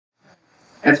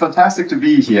It's fantastic to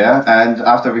be here, and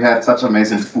after we had such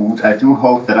amazing food, I do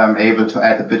hope that I'm able to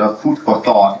add a bit of food for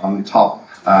thought on top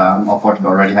of what you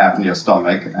already have in your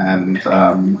stomach, and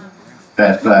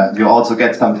that you also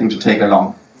get something to take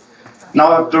along.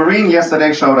 Now, Doreen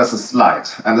yesterday showed us a slide,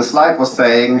 and the slide was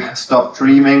saying, stop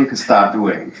dreaming, start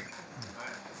doing.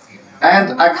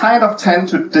 And I kind of tend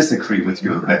to disagree with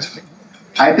you a bit.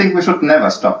 I think we should never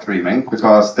stop dreaming,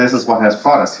 because this is what has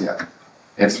brought us here.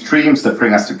 It's dreams that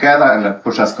bring us together and that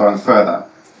push us going further.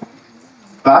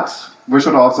 But we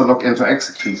should also look into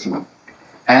execution.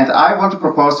 And I want to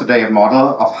propose today a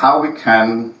model of how we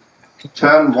can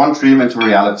turn one dream into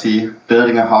reality,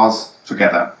 building a house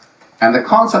together. And the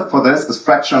concept for this is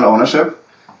fractional ownership.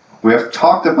 We have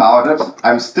talked about it.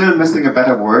 I'm still missing a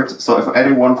better word, so if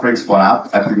anyone brings one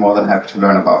up, I'd be more than happy to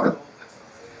learn about it.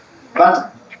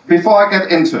 But before I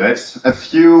get into it, a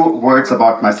few words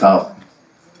about myself.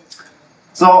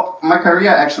 So my career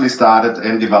actually started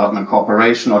in development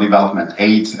cooperation, or development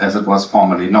aid as it was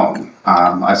formerly known.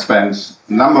 I spent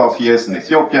a number of years in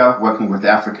Ethiopia working with the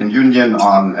African Union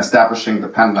on establishing the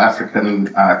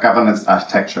Pan-African governance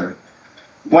architecture.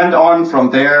 Went on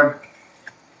from there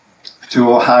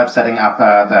to help setting up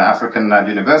the African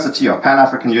University or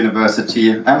Pan-African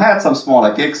University, and had some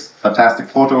smaller gigs, fantastic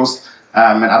photos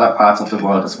in other parts of the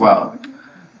world as well.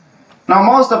 Now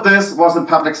most of this was in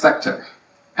public sector.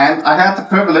 And I had the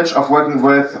privilege of working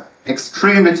with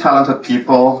extremely talented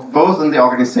people, both in the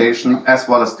organization as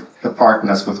well as the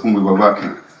partners with whom we were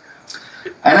working.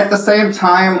 And at the same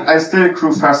time, I still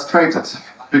grew frustrated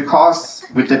because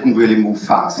we didn't really move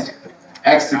fast.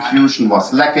 Execution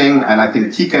was lacking, and I think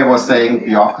TK was saying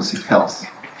bureaucracy kills.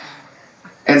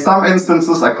 In some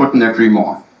instances, I couldn't agree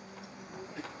more.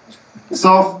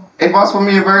 So it was for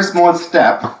me a very small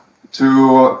step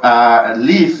to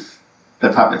leave the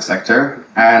public sector,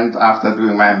 and after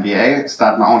doing my MBA,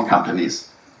 start my own companies.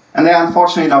 And there are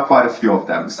unfortunately now quite a few of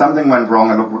them. Something went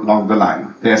wrong along the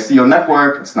line. There's CEO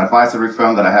Network, it's an advisory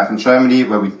firm that I have in Germany,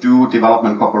 where we do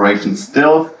development cooperation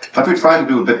still, but we try to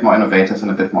do a bit more innovative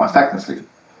and a bit more effectively.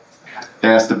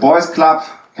 There's the Boys Club,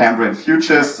 Cambrian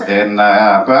Futures in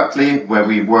Berkeley, where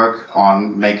we work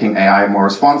on making AI more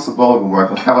responsible. We work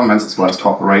with governments as well as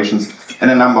corporations in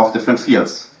a number of different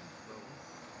fields.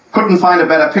 Couldn't find a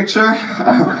better picture.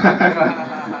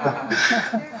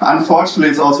 Unfortunately,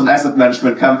 it's also an asset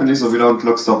management company, so we don't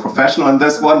look so professional in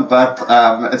this one, but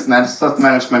it's an asset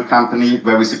management company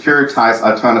where we securitize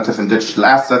alternative and digital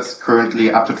assets,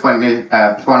 currently up to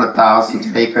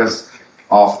 200,000 acres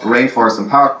of rainforest in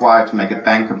Paraguay to make it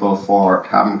bankable for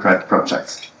carbon credit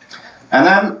projects. And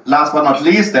then, last but not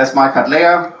least, there's My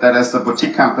Cattleya. That is a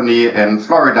boutique company in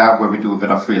Florida where we do a bit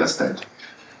of real estate.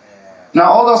 Now,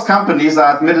 all those companies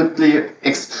are admittedly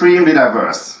extremely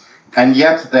diverse, and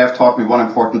yet they have taught me one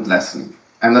important lesson.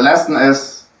 And the lesson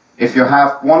is, if you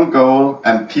have one goal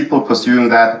and people pursuing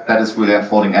that, that is really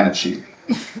unfolding energy.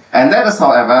 And that is,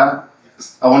 however,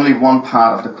 only one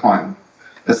part of the coin.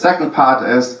 The second part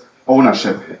is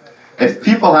ownership. If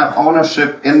people have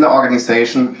ownership in the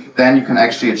organization, then you can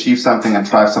actually achieve something and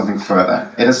drive something further.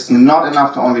 It is not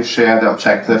enough to only share the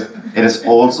objective, it is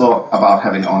also about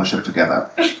having ownership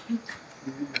together.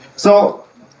 So,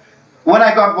 when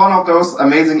I got one of those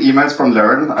amazing emails from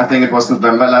Learn, I think it was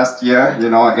November last year, you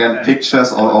know, again,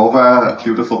 pictures all over, a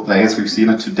beautiful place, we've seen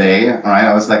it today, right?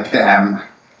 I was like, damn,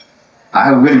 I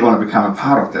really want to become a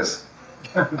part of this.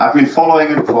 I've been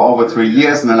following it for over 3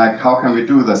 years, and then like, how can we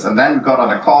do this? And then we got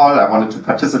on a call, I wanted to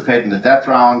participate in the debt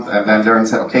round, and then Learn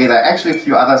said, okay, there are actually a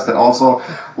few others that also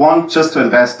want just to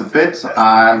invest a bit,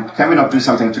 and can we not do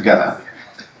something together?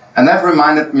 And that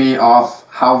reminded me of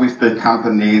how we've built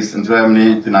companies in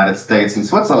Germany, the United States, and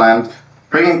Switzerland,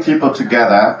 bringing people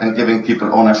together and giving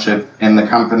people ownership in the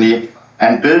company.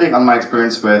 And building on my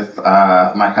experience with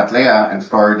My Cattleya in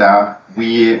Florida,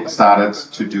 we started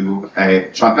to do a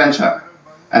joint venture.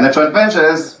 And the joint venture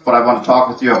is what I want to talk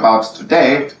with you about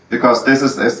today, because this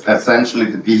is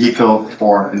essentially the vehicle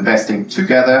for investing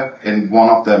together in one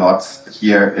of the lots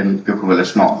here in Yoko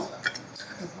Village North.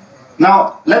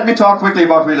 Now, let me talk quickly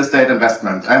about real estate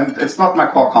investment, and it's not my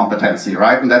core competency,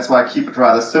 right? And that's why I keep it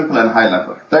rather simple and high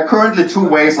level. There are currently two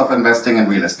ways of investing in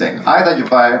real estate. Either you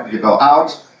go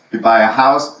out, you buy a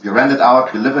house, you rent it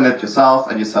out, you live in it yourself,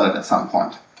 and you sell it at some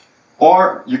point.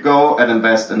 Or you go and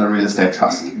invest in a real estate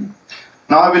trust.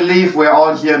 Now, I believe we're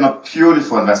all here not purely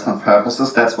for investment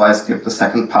purposes, that's why I skipped the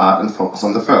second part and focus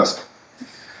on the first.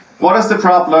 What is the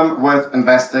problem with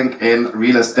investing in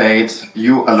real estate,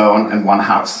 you alone in one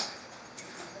house?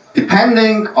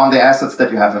 Depending on the assets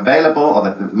that you have available or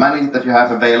the money that you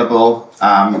have available,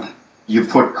 you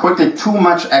put quickly too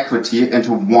much equity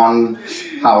into one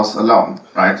house alone,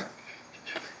 right?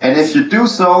 And if you do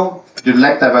so, you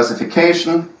lack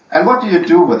diversification. And what do you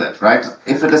do with it, right?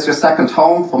 If it is your second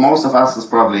home, for most of us, this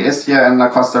probably is here in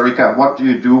Costa Rica, what do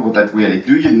you do with it really?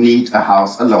 Do you need a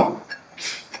house alone?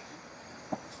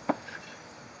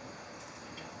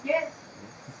 Yes.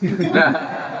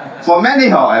 For many,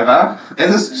 however, it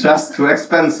is just too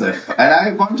expensive. And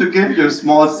I want to give you a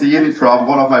small scene from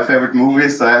one of my favorite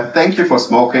movies, Thank You for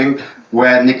Smoking,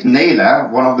 where Nick Naylor,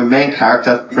 one of the main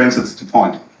characters, brings it to the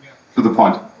point.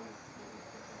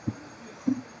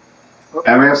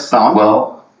 And we have sound.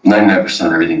 Well, 99%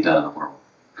 of everything done in the world,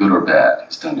 good or bad,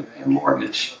 is done to pay a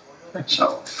mortgage.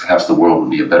 So perhaps the world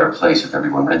would be a better place if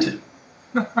everyone rented.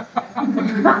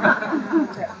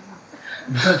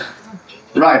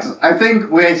 Right, I think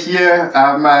we're here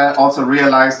also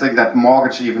realizing that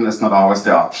mortgage even is not always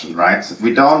the option, right?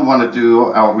 We don't want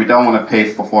to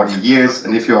pay for 40 years,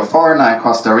 and if you're a foreigner in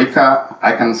Costa Rica,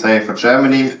 I can say for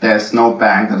Germany, there's no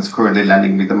bank that is currently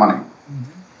lending me the money.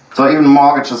 So even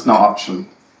mortgage is no option.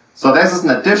 So this is an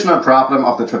additional problem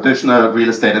of the traditional real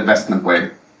estate investment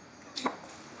way.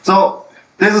 So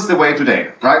this is the way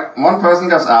today, right? One person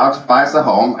goes out, buys a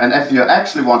home, and if you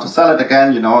actually want to sell it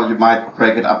again, you might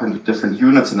break it up into different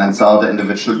units and then sell the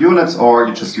individual units, or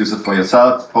you just use it for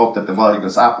yourself, hope that the value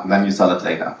goes up, and then you sell it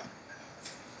later.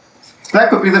 That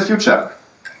could be the future.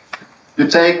 You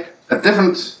take a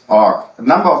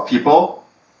number of people,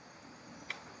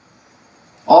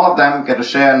 all of them get a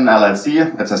share in an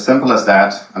LLC, it's as simple as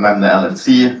that, and then the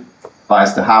LLC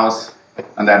buys the house,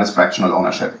 and that is fractional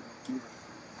ownership.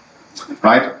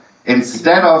 Right?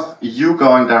 Instead of you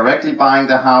going directly buying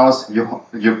the house,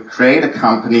 you create a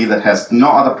company that has no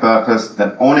other purpose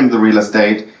than owning the real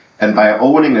estate, and by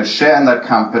owning a share in that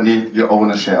company, you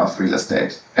own a share of real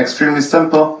estate. Extremely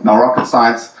simple, no rocket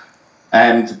science,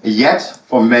 and yet,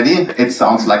 for many, it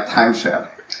sounds like timeshare.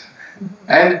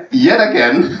 And yet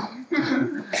again,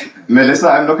 Melissa,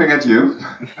 I'm looking at you.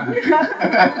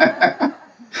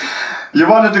 You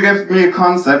wanted to give me a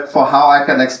concept for how I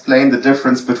can explain the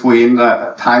difference between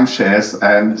timeshares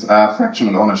and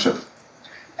fractional ownership.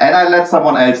 And I let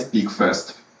someone else speak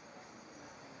first.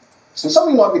 So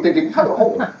something might be thinking,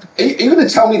 hold on, are you going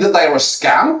to tell me that they are a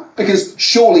scam? Because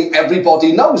surely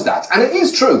everybody knows that. And it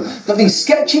is true that the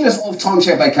sketchiness of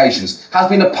timeshare vacations has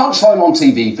been a punchline on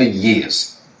TV for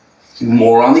years. You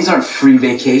moron, these aren't free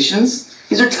vacations.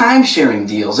 These are time-sharing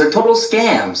deals. They're total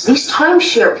scams. These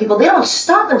timeshare people, they don't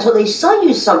stop until they sell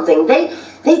you something. They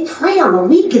prey on the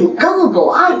weak and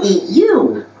gullible, i.e.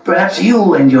 you. Perhaps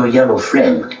you and your yellow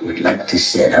friend would like to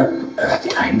set up a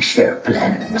timeshare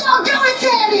plan. Don't do it,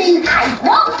 Teddy! I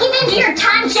won't give into your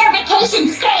timeshare vacation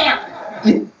scam!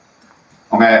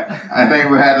 Okay, I think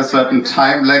we had a certain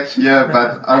time lag here,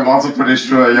 but I'm also pretty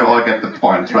sure you all get the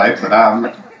point, right?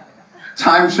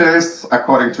 Timeshares,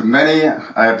 according to many,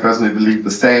 I personally believe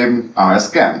the same, are a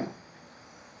scam.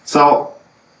 So,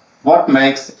 what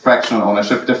makes fractional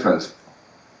ownership different?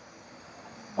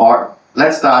 Or,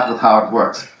 let's start with how it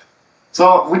works.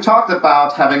 So, we talked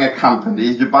about having a company.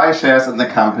 You buy shares in the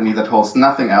company that holds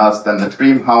nothing else than the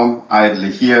dream home,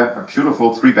 idly here, a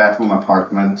beautiful 3-bedroom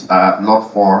apartment,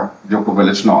 lot 4, Yoko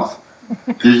Village North.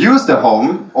 You use the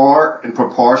home, or in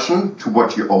proportion to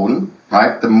what you own,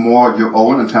 right? The more you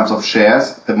own in terms of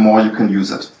shares, the more you can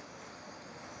use it.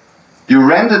 You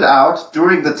rent it out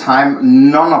during the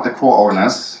time none of the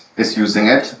co-owners is using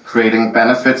it, creating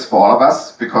benefits for all of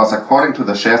us, because according to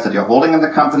the shares that you're holding in the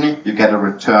company, you get a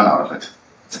return out of it.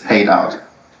 It's paid out.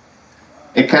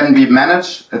 It can be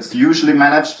managed, it's usually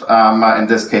managed, in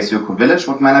this case Yoko Village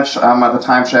would manage the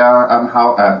timeshare,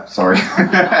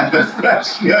 the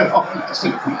fractional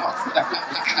ownership.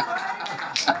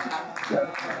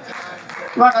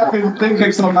 Well, I've been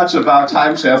thinking so much about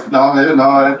timeshares now,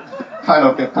 I kind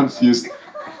of get confused.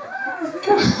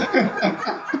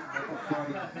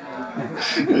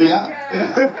 Yeah.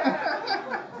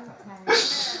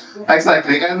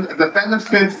 Exactly, and the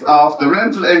benefits of the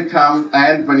rental income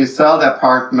and when you sell the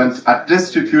apartment are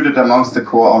distributed amongst the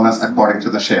co-owners according to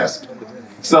the shares.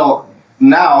 So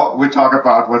now we talk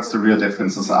about what the real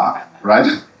differences are, right?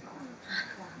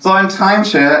 So in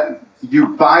timeshare, you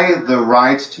buy the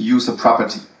right to use a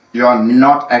property. You are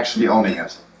not actually owning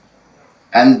it.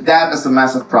 And that is a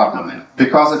massive problem.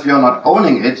 Because if you're not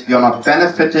owning it, you're not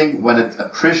benefiting when it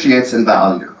appreciates in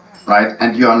value, right?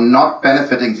 And you're not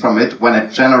benefiting from it when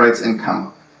it generates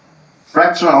income.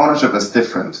 Fractional ownership is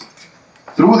different.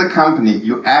 Through the company,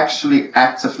 you actually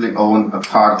actively own a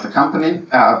part of the company,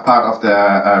 a part of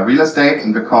the real estate,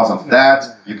 and because of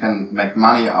that, you can make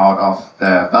money out of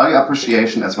the value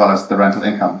appreciation as well as the rental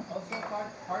income.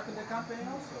 Part of the company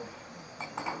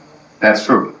also. That's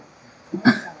true.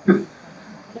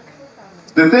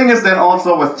 The thing is then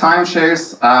also with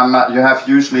timeshares, you have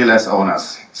usually less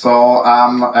owners. So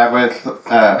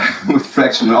with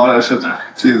fractional ownership,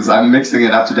 Jesus, I'm mixing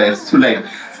it up today, it's too late.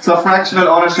 So fractional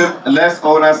ownership, less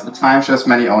owners, timeshares,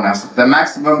 many owners. The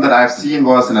maximum that I've seen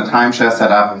was in a timeshare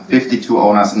setup, 52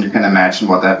 owners, and you can imagine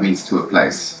what that means to a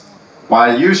place.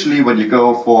 While usually when you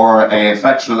go for a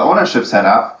fractional ownership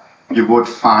setup, you would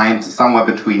find somewhere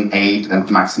between 8 and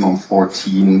maximum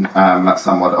 14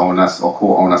 somewhat owners or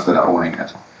co-owners that are owning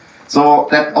it. So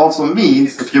that also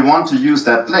means if you want to use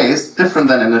that place, different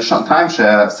than in a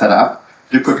timeshare setup,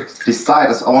 you could decide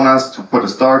as owners to put a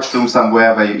storage room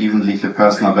somewhere where you even leave your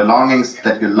personal belongings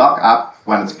that you lock up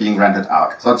when it's being rented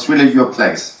out. So it's really your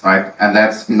place, right? And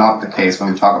that's not the case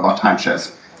when we talk about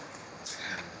timeshares.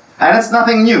 And it's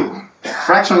nothing new.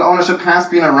 Fractional ownership has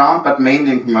been around, but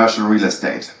mainly in commercial real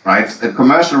estate, right? In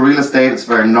commercial real estate, it's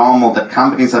very normal that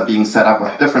companies are being set up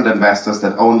with different investors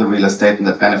that own the real estate and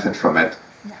that benefit from it.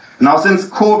 Now, since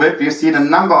COVID, we've seen a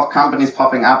number of companies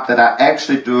popping up that are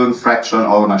actually doing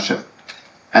fractional ownership.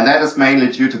 And that is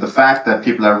mainly due to the fact that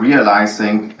people are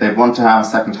realizing they want to have a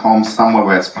second home somewhere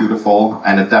where it's beautiful,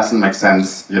 and it doesn't make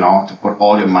sense, you know, to put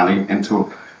all your money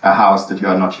into a house that you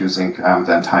are not using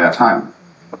the entire time.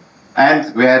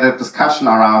 And we had a discussion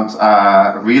around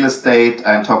real estate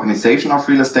and tokenization of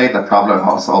real estate that probably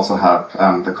also helped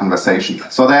the conversation.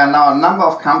 So there are now a number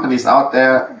of companies out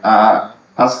there.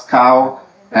 Pascal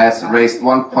has raised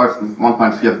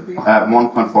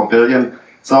 1.4 billion.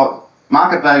 So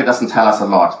market value doesn't tell us a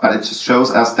lot, but it just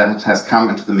shows us that it has come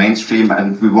into the mainstream,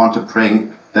 and we want to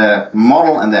bring the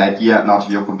model and the idea not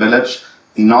to Yoko Village,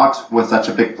 not with such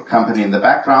a big company in the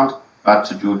background, but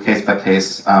to do case by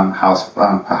case, house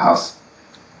per house.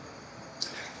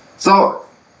 So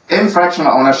in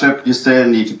fractional ownership, you still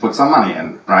need to put some money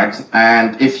in, right?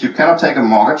 And if you cannot take a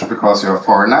mortgage because you're a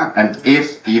foreigner, and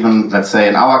if even, let's say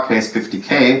in our case,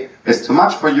 50K is too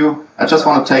much for you, I just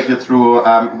want to take you through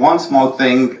one small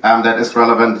thing that is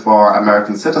relevant for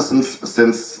American citizens,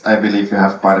 since I believe you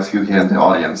have quite a few here in the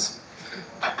audience.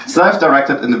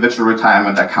 Self-directed individual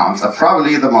retirement accounts are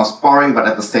probably the most boring, but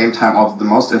at the same time also the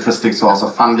most interesting source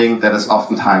of funding that is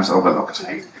oftentimes overlooked.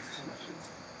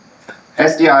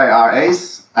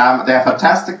 SDIRAs, they are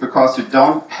fantastic because you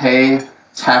don't pay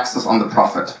taxes on the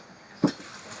profit.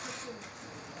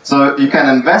 So you can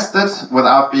invest it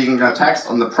without being taxed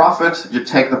on the profit. You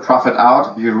take the profit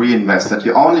out, you reinvest it.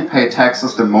 You only pay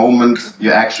taxes the moment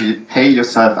you actually pay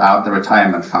yourself out the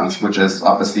retirement funds, which is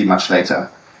obviously much later.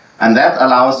 And that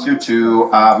allows you to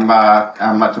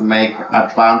make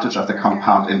advantage of the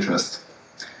compound interest.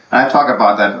 And I'll talk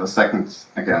about that in a second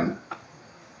again.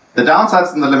 The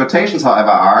downsides and the limitations, however,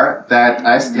 are that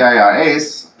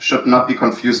SDIRAs should not be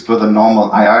confused with a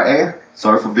normal IRA.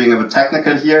 Sorry for being a bit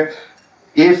technical here.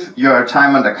 If your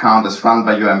retirement account is run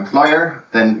by your employer,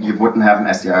 then you wouldn't have an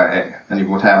SDIRA. Then you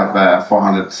would have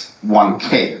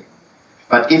 401k.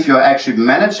 But if you're actually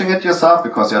managing it yourself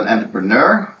because you're an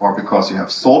entrepreneur or because you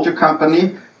have sold your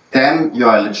company, then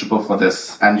you're eligible for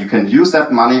this. And you can use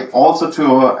that money also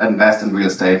to invest in real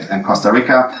estate in Costa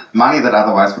Rica, money that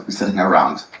otherwise would be sitting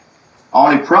around.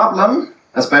 Only problem,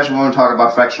 especially when we talk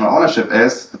about fractional ownership,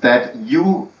 is that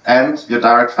you and your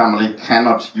direct family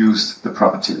cannot use the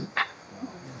property.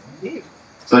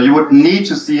 So you would need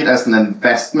to see it as an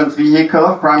investment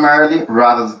vehicle primarily,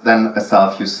 rather than a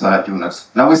self-use unit.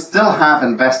 Now we still have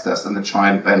investors in the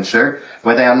joint venture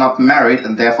where they are not married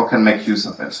and therefore can make use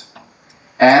of it.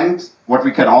 And what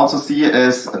we can also see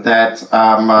is that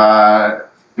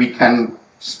we can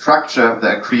structure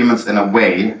the agreements in a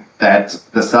way that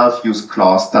the self-use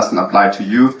clause doesn't apply to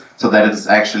you, so that it is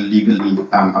actually legally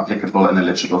applicable and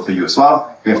eligible for you as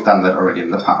well. We have done that already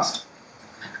in the past.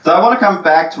 So I want to come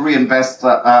back to reinvest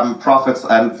profits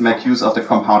and make use of the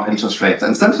compound interest rates.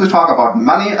 And since we talk about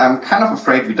money, I'm kind of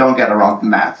afraid we don't get around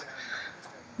math.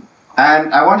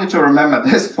 And I want you to remember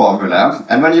this formula.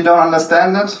 And when you don't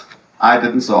understand it, I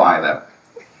didn't so either.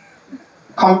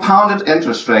 Compounded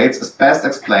interest rates is best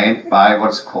explained by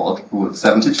what's called Rule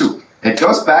 72. It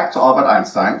goes back to Albert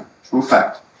Einstein, true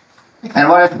fact. And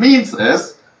what it means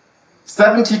is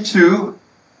 72,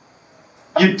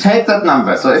 you take that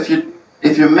number. So if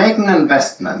you make an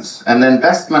investment and the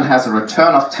investment has a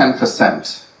return of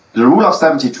 10%, the rule of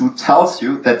 72 tells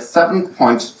you that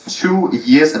 7.2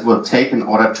 years it will take in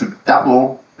order to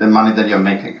double the money that you're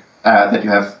making, that you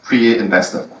have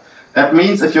pre-invested. That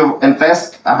means if you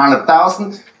invest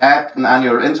 100,000 at an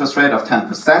annual interest rate of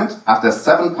 10%, after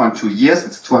 7.2 years,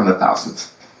 it's 200,000.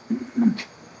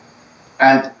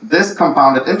 And this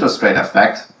compounded interest rate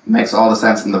effect makes all the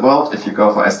sense in the world if you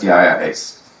go for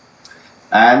SDIRAs.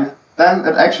 And then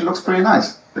it actually looks pretty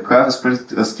nice. The curve is pretty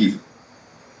steep.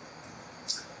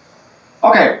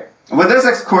 Okay, with this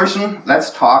excursion, let's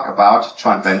talk about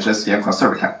joint ventures here in Costa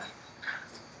Rica.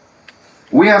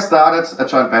 We have started a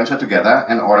joint venture together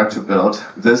in order to build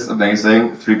this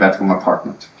amazing 3-bedroom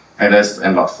apartment. It is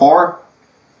in Lot 4,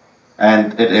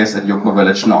 and it is in Yoko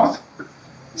Village North.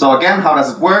 So again, how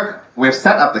does it work? We've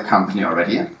set up the company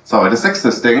already, so it is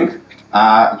existing.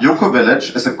 Yoko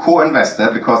Village is a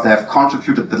co-investor because they have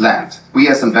contributed the land. We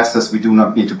as investors, we do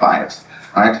not need to buy it,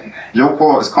 right?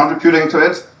 Yoko is contributing to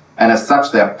it, and as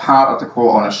such, they are part of the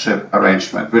co-ownership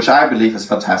arrangement, which I believe is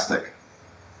fantastic.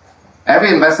 Every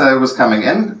investor who is coming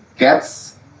in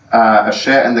gets a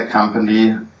share in the company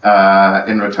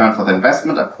in return for the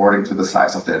investment, according to the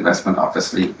size of the investment,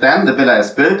 obviously. Then the villa is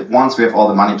built once we have all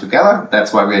the money together.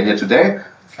 That's why we're here today.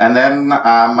 And then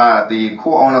the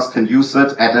co-owners can use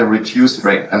it at a reduced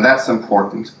rate, and that's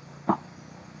important.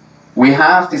 We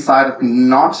have decided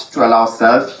not to allow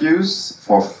self-use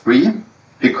for free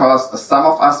because some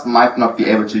of us might not be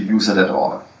able to use it at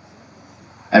all.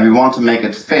 And we want to make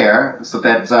it fair so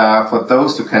that for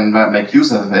those who can make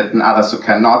use of it and others who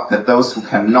cannot, that those who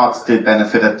cannot still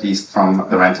benefit at least from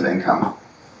the rental income.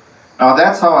 Now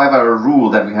that's, however, a rule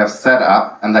that we have set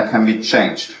up and that can be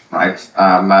changed, right?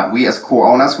 We as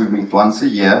co-owners, we meet once a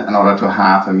year in order to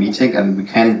have a meeting, and we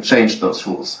can change those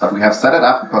rules. But we have set it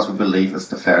up because we believe it's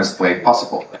the fairest way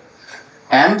possible.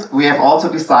 And we have also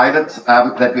decided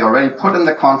that we already put in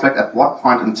the contract at what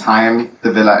point in time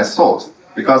the villa is sold.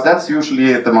 Because that's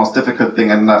usually the most difficult thing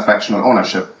in fractional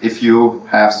ownership. If you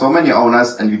have so many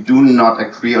owners and you do not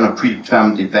agree on a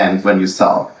predetermined event when you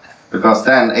sell, because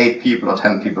then 8 people or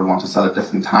 10 people want to sell at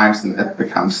different times, and it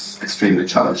becomes extremely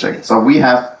challenging. So we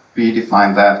have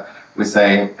redefined that. We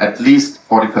say at least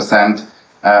 40%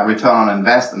 return on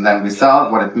invest, and then we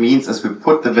sell. What it means is we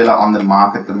put the villa on the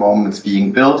market the moment it's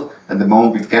being built, and the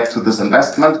moment we get to this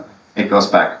investment, it goes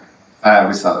back.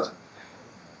 We sell it.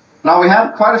 Now we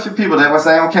had quite a few people that were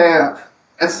saying, okay,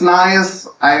 it's nice,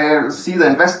 I see the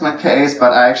investment case,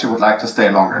 but I actually would like to stay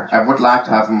longer. I would like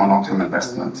to have a more long-term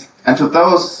investment. And to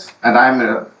those, and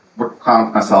I would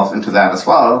count myself into that as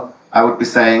well, I would be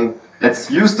saying, let's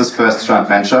use this first joint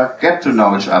venture, get to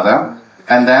know each other,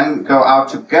 and then go out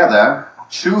together,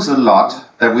 choose a lot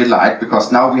that we like,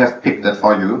 because now we have picked it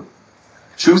for you,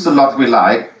 choose a lot we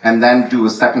like, and then do a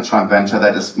second joint venture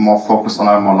that is more focused on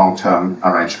a more long-term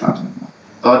arrangement.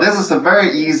 So this is a very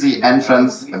easy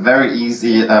entrance, a very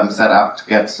easy setup to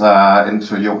get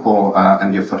into Yoko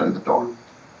and your foot in the door.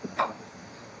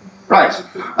 Right,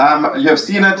 you have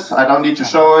seen it, I don't need to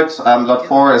show it. Lot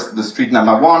 4 is the street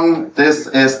number 1. This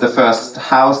is the first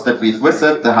house that we've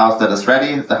visited, the house that is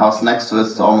ready. The house next to it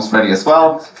is almost ready as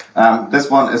well.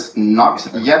 This one is not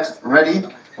yet ready,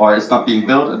 or it's not being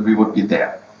built, and we would be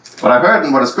there. What I heard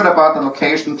and what is good about the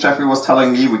location, Jeffrey was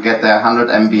telling me, we get there 100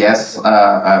 MBS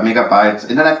megabyte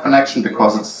internet connection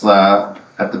because it's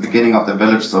at the beginning of the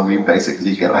village, so we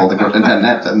basically get all the good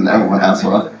internet and everyone else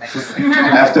will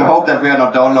have to hope that we are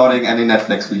not downloading any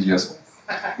Netflix videos.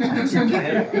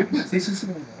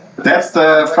 That's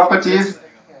the property.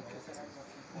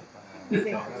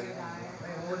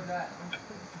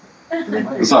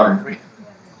 Sorry.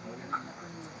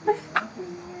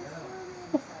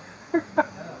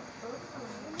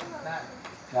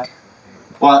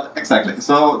 Well, exactly.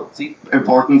 So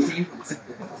important,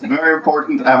 very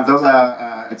important. Those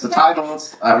are it's the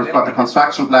titles. We've got the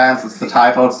construction plans. It's the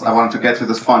titles. I wanted to get to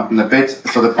this point in a bit.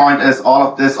 So the point is, all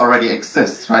of this already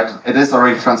exists, right? It is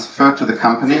already transferred to the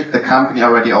company. The company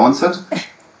already owns it.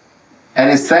 And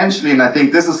essentially, and I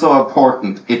think this is so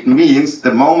important, it means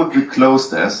the moment we close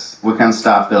this, we can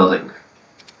start building.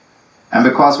 And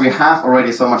because we have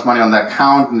already so much money on the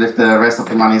account, and if the rest of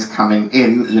the money is coming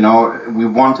in, you know, we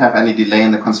won't have any delay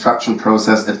in the construction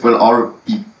process. It will all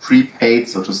be prepaid,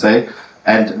 so to say,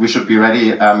 and we should be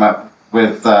ready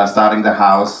with starting the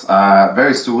house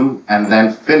very soon, and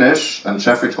then finish. And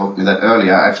Jeffrey told me that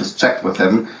earlier. I just checked with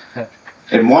him.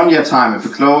 In 1 year time, if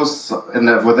we close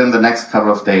within the next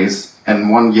couple of days, in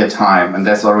 1 year time, and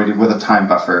that's already with a time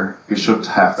buffer, we should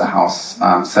have the house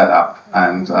set up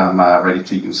and ready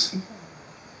to use.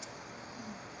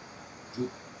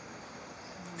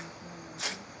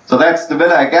 So that's the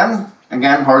villa again.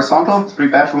 Again, horizontal,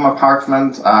 3-bedroom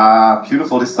apartment,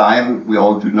 beautiful design. We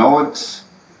all do know it.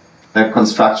 The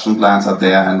construction plans are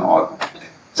there and all.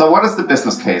 So what is the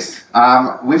business case?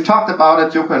 We've talked about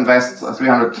it. Yoko invests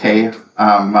 300K.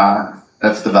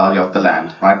 That's the value of the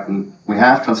land, right? And we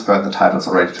have transferred the titles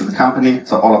already to the company,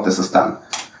 so all of this is done.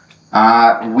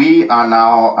 We are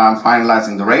now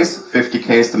finalizing the raise. 50K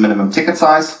is the minimum ticket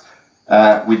size.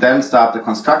 We then start the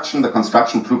construction. The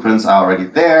construction blueprints are already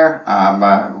there.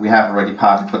 We have already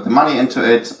partly put the money into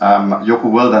it.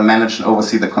 Yoko will then manage and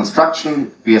oversee the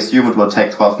construction. We assume it will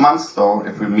take 12 months. So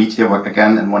if we meet here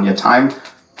again in 1 year time,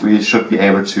 we should be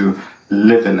able to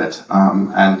live in it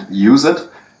and use it.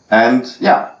 And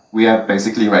yeah, we are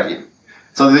basically ready.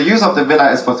 So the use of the villa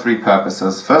is for three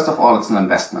purposes. First of all, it's an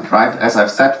investment, right? As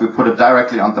I've said, we put it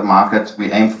directly on the market.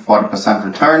 We aim for 40%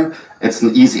 return. It's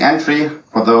an easy entry.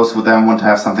 For those who then want to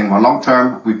have something more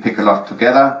long-term, we pick a lot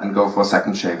together and go for a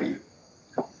second JV.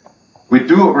 We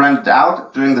do rent it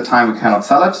out during the time we cannot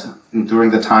sell it. And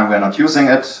during the time we are not using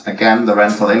it, again, the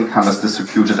rental income is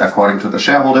distributed according to the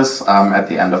shareholders at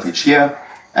the end of each year.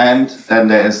 And then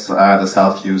there is the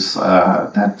self-use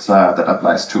that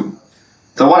applies too.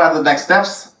 So what are the next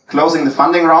steps? Closing the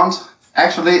funding round.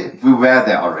 Actually, we were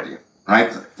there already, right?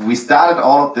 We started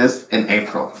all of this in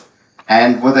April.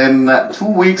 And within 2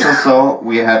 weeks or so,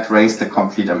 we had raised the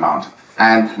complete amount.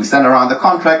 And we sent around the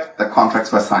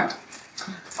contracts were signed.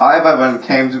 However, when it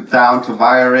came down to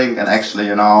wiring and actually,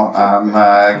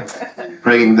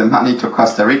 bringing the money to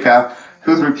Costa Rica,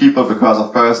 2-3 people, because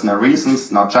of personal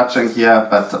reasons, not judging here,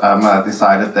 but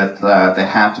decided that they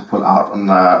had to pull out on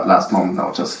last moment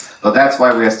notice. So that's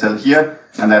why we are still here,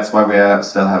 and that's why we are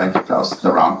still having to close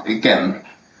the round again.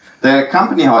 The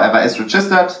company, however, is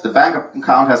registered. The bank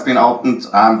account has been opened.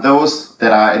 Those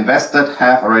that are invested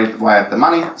have already wired the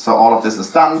money, so all of this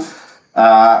is done.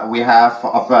 We have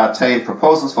obtained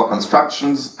proposals for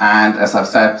constructions, and as I've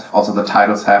said, also the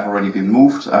titles have already been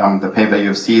moved. The paper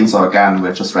you've seen, so again,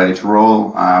 we're just ready to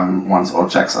roll once all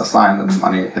checks are signed and the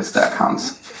money hits the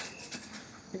accounts.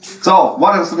 So,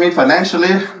 what does it mean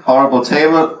financially? Horrible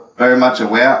table, very much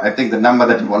aware. I think the number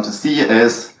that you want to see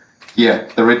is here,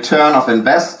 the return of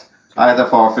invest, either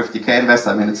for 50k invest,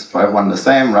 I mean it's for everyone the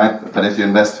same, right? But if you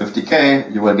invest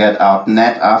 50k, you will get out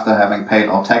net after having paid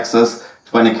all taxes,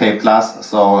 20k plus,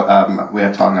 so we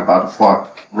are talking about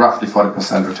roughly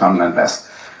 40% return on invest.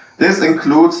 This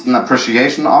includes an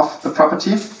appreciation of the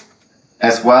property,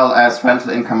 as well as rental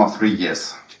income of 3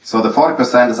 years. So the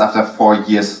 40% is after 4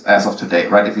 years as of today,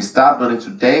 right? If we start building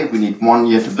today, we need 1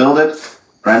 year to build it,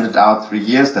 rent it out 3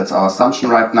 years, that's our assumption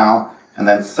right now, and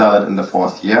then sell it in the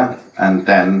 4th year, and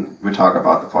then we talk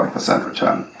about the 40%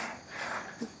 return.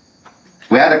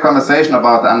 We had a conversation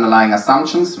about the underlying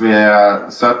assumptions. We are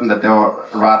certain that they were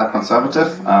rather conservative,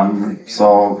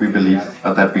 so we believe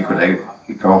that we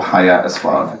could go higher as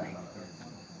well.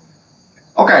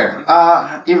 Okay,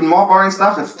 even more boring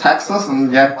stuff, it's taxes,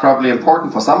 and yet probably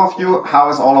important for some of you. How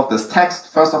is all of this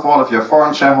taxed? First of all, if you're a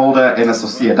foreign shareholder in a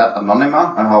Sociedad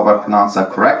Anónima, I hope I pronounced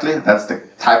that correctly, that's the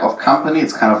type of company.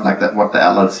 It's kind of like what the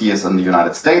LLC is in the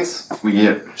United States. We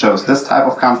chose this type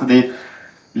of company.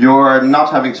 You're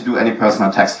not having to do any personal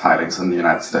tax filings in the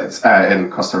United States, in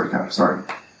Costa Rica, sorry.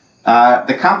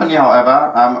 The company, however,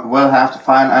 will have to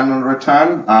file an annual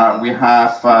return. We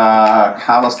have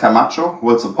Carlos Camacho who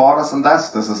will support us in this.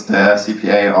 This is the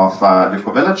CPA of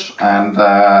Yoko Village, and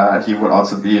he will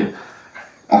also be...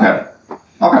 Okay.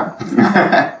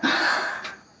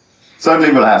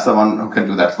 Certainly we'll have someone who can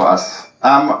do that for us.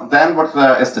 Then what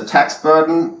is the tax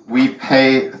burden? We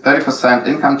pay 30%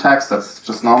 income tax, that's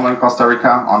just normal in Costa Rica,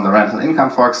 on the rental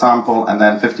income, for example, and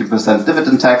then 50%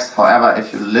 dividend tax. However,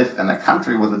 if you live in a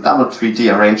country with a double treaty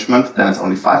arrangement, then it's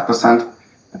only 5%.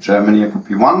 In Germany, it would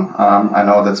be 1%. I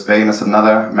know that Spain is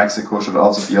another. Mexico should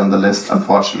also be on the list.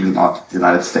 Unfortunately, not the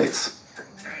United States.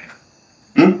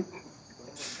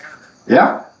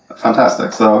 Yeah,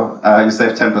 fantastic. So you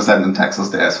save 10% in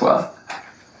taxes there as well.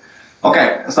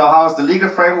 Okay, so how is the legal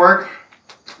framework?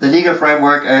 The legal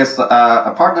framework is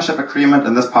a partnership agreement.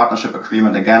 In this partnership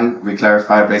agreement, again, we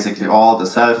clarify basically all the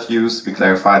self-use. We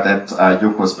clarify that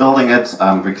Yoko is building it.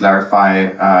 We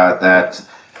clarify that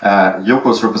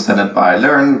Yoko is represented by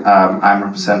Learn. I'm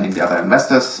representing the other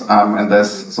investors in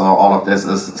this. So all of this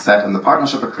is set in the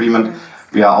partnership agreement.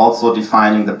 We are also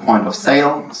defining the point of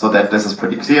sale so that this is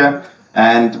pretty clear.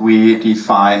 And we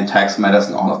define tax matters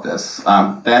and all of this.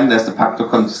 Then there's the Pacto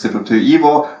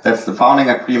Constitutivo, that's the founding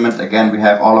agreement. Again, we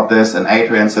have all of this, and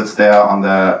Adrian sits there on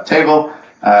the table.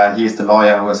 He is the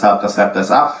lawyer who has helped us set this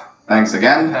up. Thanks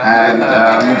again. And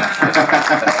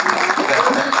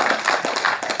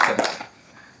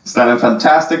he's done a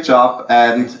fantastic job,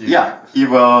 and yeah, he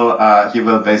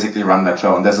will basically run that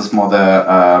show. And this is more the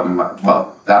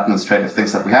the administrative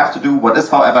things that we have to do. What is,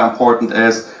 however, important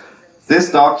is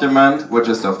this document, which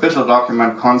is the official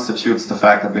document, constitutes the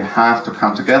fact that we have to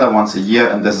come together once a year,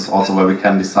 and this is also where we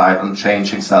can decide on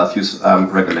changing self-use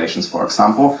regulations, for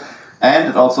example. And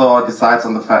it also decides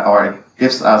on the fact, or it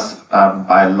gives us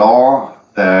by law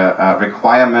the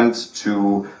requirement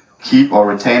to keep or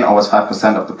retain always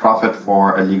 5% of the profit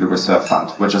for a legal reserve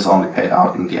fund, which is only paid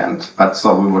out in the end. But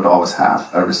so we would always have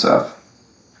a reserve.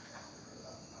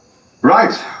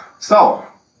 Right, so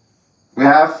we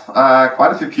have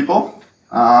quite a few people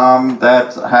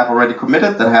that have already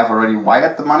committed, that have already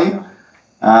wired the money.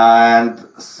 And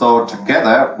so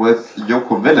together with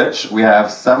Yoko Village, we have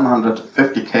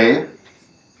 750K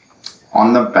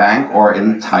on the bank or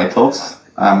in titles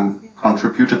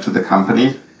contributed to the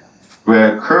company.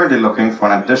 We're currently looking for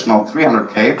an additional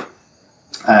 300K,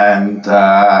 and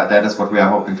that is what we are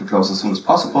hoping to close as soon as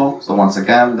possible. So once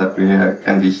again, that we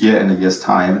can be here in a year's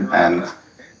time and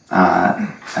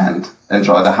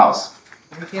enjoy the house.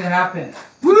 Make it happen.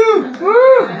 Woo!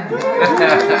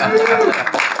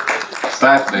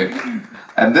 Exactly.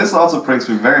 And this also brings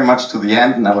me very much to the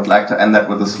end, and I would like to end that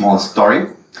with a small story.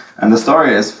 And the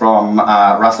story is from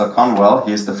Russell Conwell.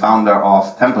 He is the founder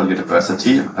of Temple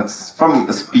University. It's from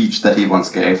a speech that he once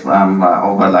gave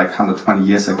over like 120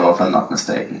 years ago, if I'm not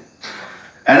mistaken.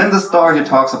 And in the story, he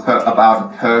talks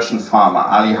about a Persian farmer,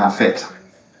 Ali Hafid,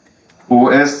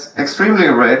 who is extremely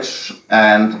rich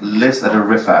and lives at a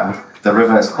river. The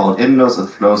river is called Indus. It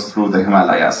flows through the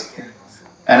Himalayas.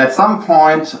 And at some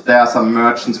point, there are some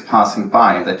merchants passing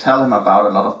by, and they tell him about a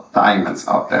lot of diamonds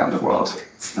out there in the world.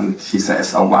 And he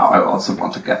says, oh wow, I also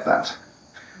want to get that.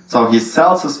 So he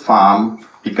sells his farm,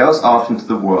 he goes out into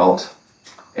the world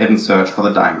in search for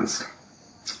the diamonds.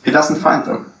 He doesn't find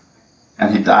them,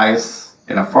 and he dies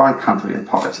in a foreign country in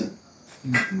poverty.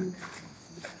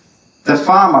 The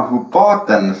farmer who bought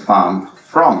then the farm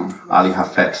from Ali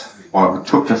Hafid, or who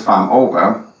took the farm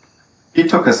over, he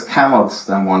took his camels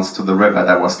then once to the river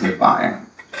that was nearby.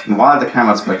 And while the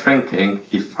camels were drinking,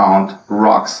 he found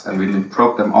rocks, and when he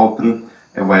broke them open,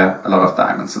 there were a lot of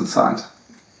diamonds inside.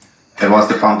 It was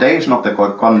the foundation of the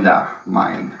Golconda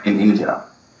mine in India.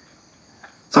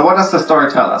 So what does the story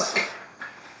tell us?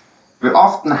 We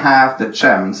often have the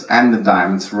gems and the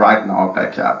diamonds right in our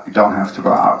backyard. We don't have to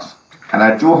go out. And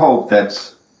I do hope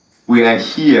that we are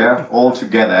here all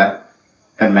together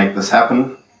and make this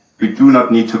happen. We do not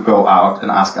need to go out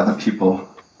and ask other people,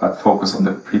 but focus on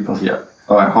the people here.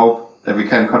 So I hope that we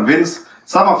can convince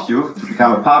some of you to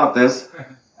become a part of this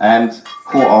and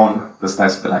co-own this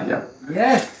nice villa here.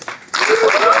 Yes.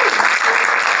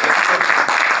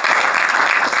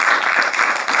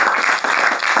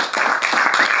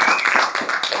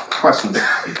 Questions?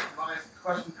 My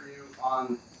question for you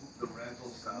on the rental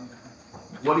stuff.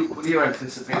 What do you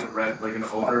anticipate the rent, like an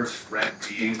owner's rent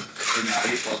being per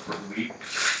night or per week?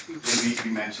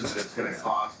 You mentioned that it's going to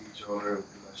cost each owner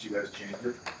unless you guys change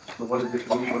it. So what is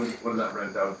that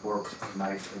rent out for per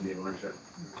night in the ownership?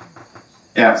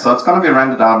 Yeah, so it's going to be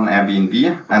rented out on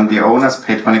Airbnb, and the owners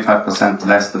pay 25%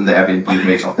 less than the Airbnb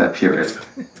rate of that period.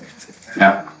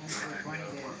 Yeah.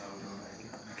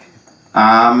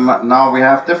 Now we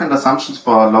have different assumptions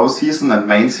for low season and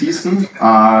main season.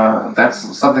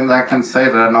 That's something that I can say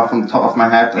that I know from the top of my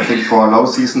head. I think for low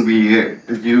season we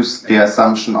use the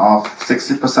assumption of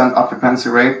 60% occupancy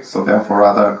rate, so therefore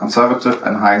rather conservative,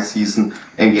 and high season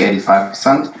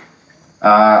 80-85%.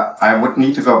 I would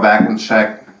need to go back and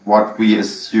check what we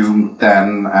assume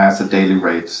then as a daily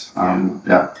rate.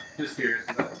 Yeah. Just curious,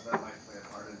 that might play a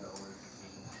part in the owner's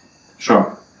decision.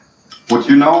 Sure. Would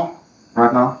you know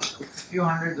right now? It's a few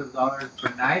hundreds of dollars per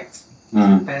night,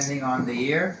 depending on the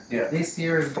year. Yeah. This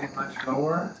year has been much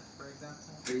lower, for example.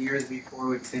 The years before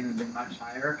we've seen have been much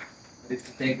higher. But if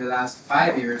you take the last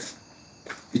 5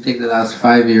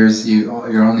 years,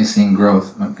 you're only seeing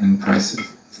growth in prices.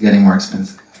 It's getting more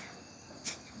expensive.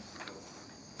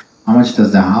 How much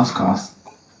does the house cost?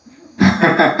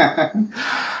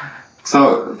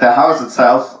 So the house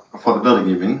itself, for the building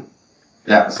you mean?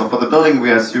 Yeah, so for the building we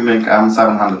are assuming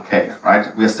 700K,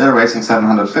 right? We are still raising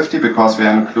 750 because we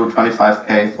include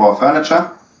 25K for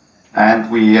furniture, and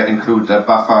we include a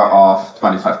buffer of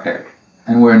 25K.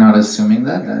 And we're not assuming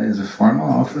that? That is a formal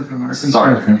offer from our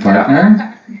construction partner?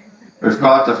 Yeah. We've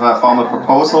got a formal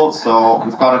proposal, so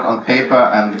we've got it on paper,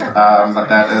 and but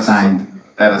that is signed.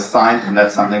 That is signed, and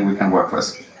that's something we can work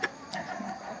with.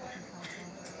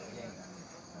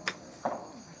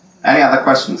 Any other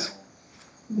questions?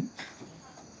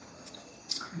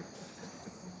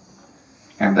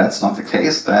 And that's not the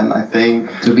case, then I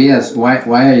think... Tobias, why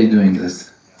are you doing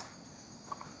this?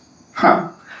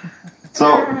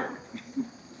 So,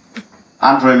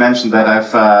 Andre mentioned that I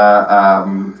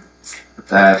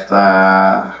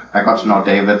got to know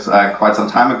David quite some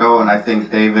time ago, and I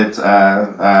think David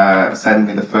sent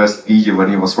me the first video when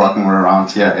he was rocking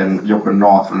around here in Yoko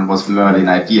North, when it was Merlin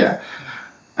Idea.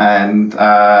 And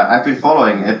I've been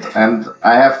following it, and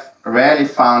I have rarely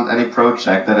found any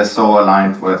project that is so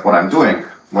aligned with what I'm doing.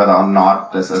 whether or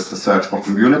not this is the search for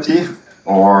community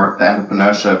or the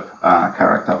entrepreneurship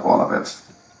character of all of it.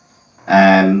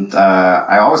 And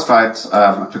I always tried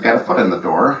to get a foot in the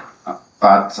door,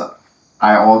 but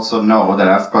I also know that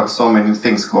I've got so many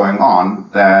things going on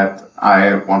that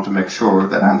I want to make sure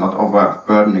that I'm not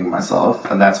overburdening myself,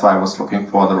 and that's why I was looking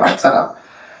for the right setup.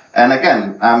 And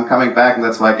again, I'm coming back, and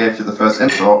that's why I gave you the first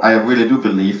intro. I really do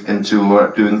believe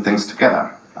into doing things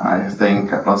together. I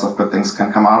think lots of good things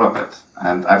can come out of it.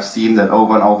 And I've seen that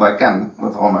over and over again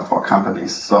with all my 4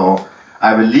 companies. So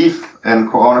I believe in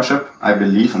co-ownership. I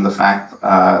believe in the fact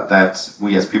that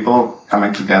we as people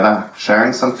coming together,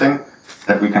 sharing something,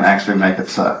 that we can actually make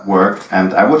it work.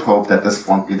 And I would hope that this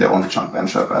won't be the only joint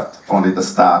venture, but only the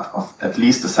start of at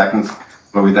least the second,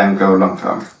 where we then go long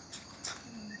term.